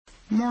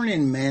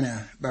Morning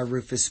Manna by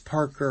Rufus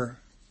Parker,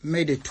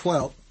 May the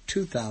 12th,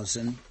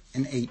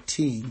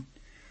 2018.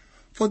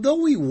 For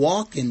though we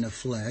walk in the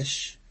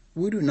flesh,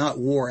 we do not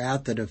war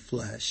after the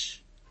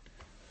flesh.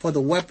 For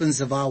the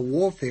weapons of our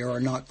warfare are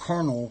not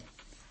carnal,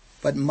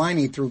 but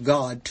mighty through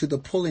God to the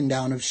pulling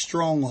down of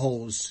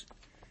strongholds,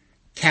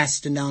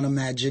 casting down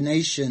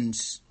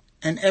imaginations,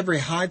 and every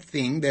high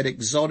thing that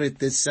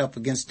exalteth itself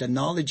against the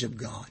knowledge of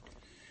God,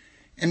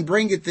 and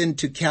bringeth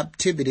into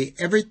captivity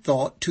every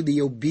thought to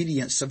the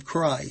obedience of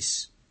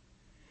Christ,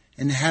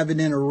 and having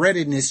in a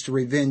readiness to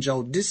revenge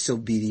all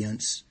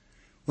disobedience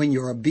when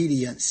your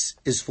obedience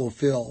is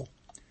fulfilled.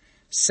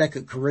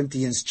 2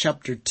 Corinthians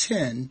chapter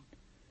 10,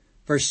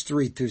 verse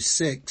 3 through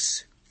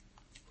 6.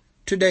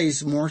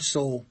 Today's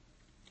morsel.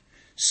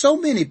 So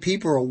many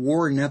people are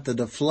warring after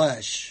the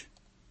flesh.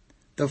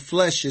 The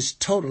flesh is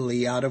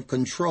totally out of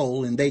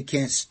control and they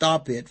can't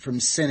stop it from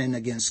sinning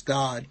against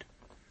God.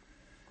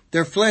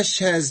 Their flesh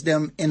has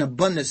them in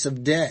abundance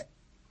of debt,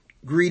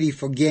 greedy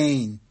for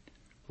gain,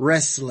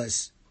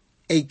 restless,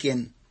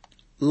 aching,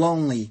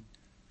 lonely,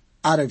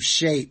 out of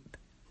shape,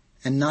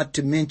 and not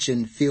to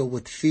mention filled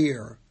with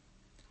fear.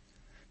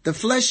 The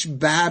flesh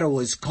battle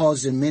is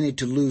causing many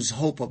to lose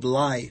hope of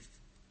life.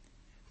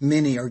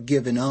 Many are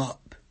giving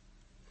up.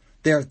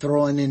 They are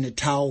throwing in the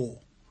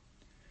towel,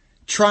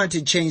 trying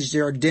to change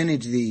their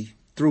identity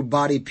through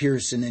body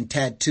piercing and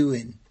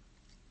tattooing.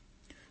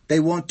 They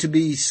want to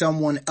be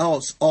someone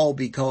else, all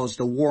because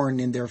the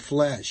warring in their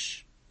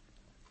flesh.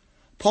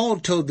 Paul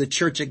told the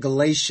church at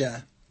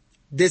Galatia,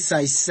 "This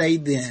I say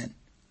then,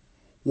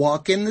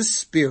 walk in the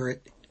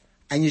Spirit,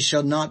 and you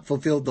shall not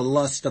fulfill the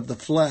lust of the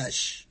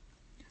flesh.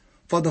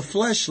 For the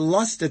flesh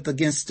lusteth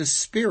against the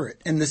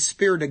Spirit, and the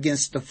Spirit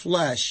against the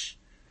flesh.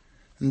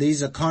 And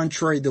these are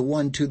contrary the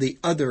one to the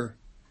other,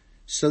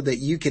 so that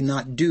you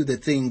cannot do the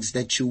things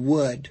that you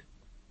would.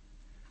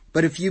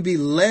 But if you be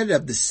led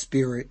of the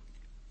Spirit,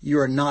 you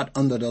are not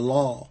under the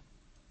law.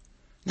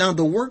 Now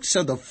the works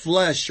of the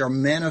flesh are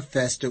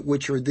manifested,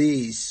 which are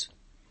these: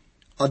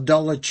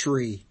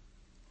 adultery,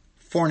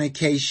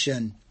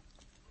 fornication,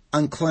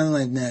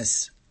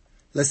 uncleanness,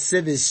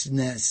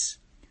 lasciviousness,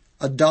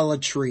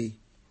 idolatry,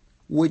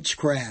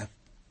 witchcraft,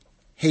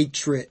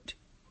 hatred,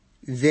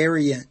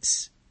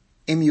 variance,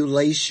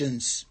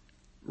 emulations,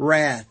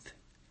 wrath,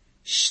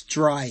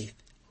 strife,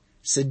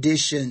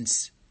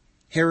 seditions,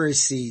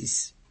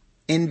 heresies,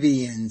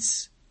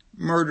 envyings,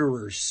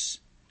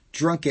 murderers,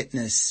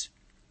 drunkenness,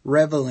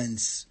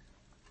 revelings,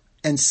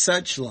 and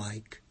such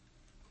like,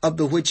 of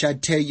the which I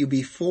tell you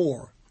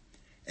before,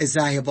 as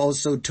I have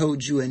also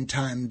told you in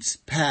times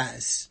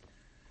past,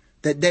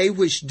 that they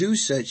which do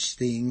such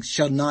things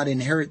shall not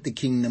inherit the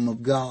kingdom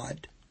of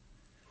God.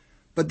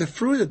 But the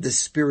fruit of the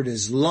Spirit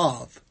is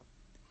love,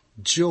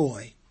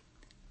 joy,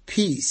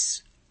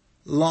 peace,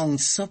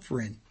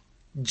 long-suffering,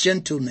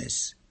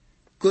 gentleness,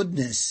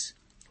 goodness,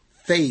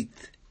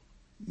 faith,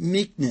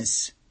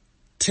 meekness,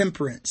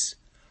 temperance.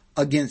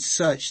 Against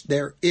such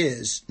there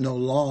is no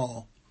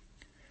law.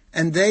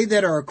 And they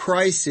that are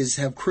Christ's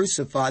have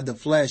crucified the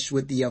flesh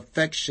with the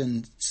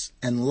affections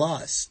and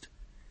lust.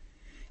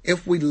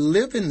 If we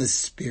live in the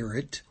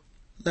Spirit,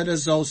 let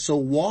us also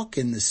walk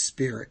in the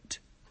Spirit.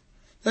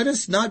 Let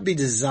us not be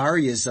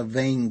desirous of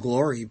vain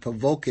glory,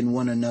 provoking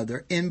one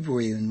another,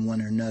 envying one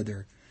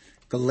another.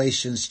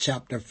 Galatians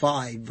chapter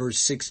 5, verse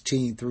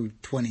 16 through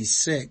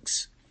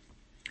 26.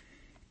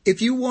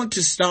 If you want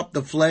to stop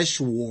the flesh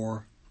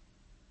war,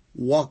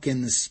 walk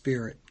in the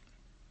Spirit.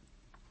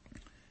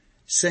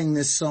 Sing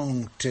this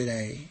song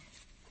today.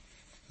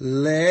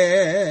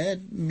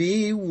 Let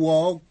me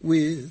walk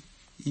with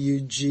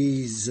you,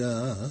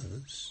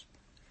 Jesus.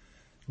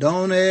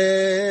 Don't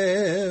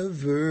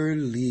ever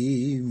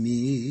leave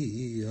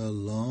me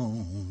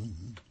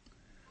alone.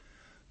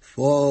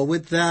 For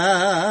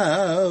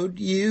without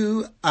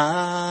you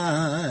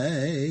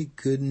I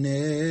could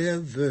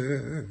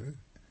never,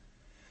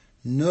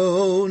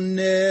 no,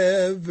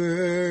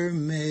 never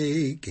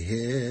make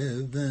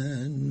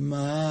heaven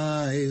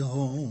my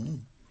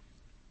home.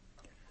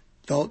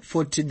 Thought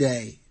for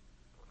today.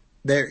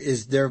 There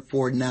is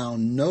therefore now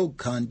no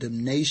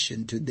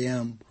condemnation to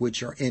them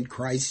which are in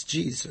Christ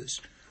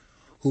Jesus,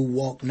 who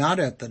walk not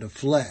after the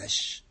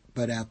flesh,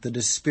 but after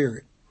the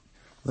Spirit.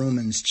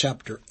 Romans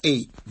chapter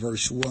 8,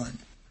 verse 1.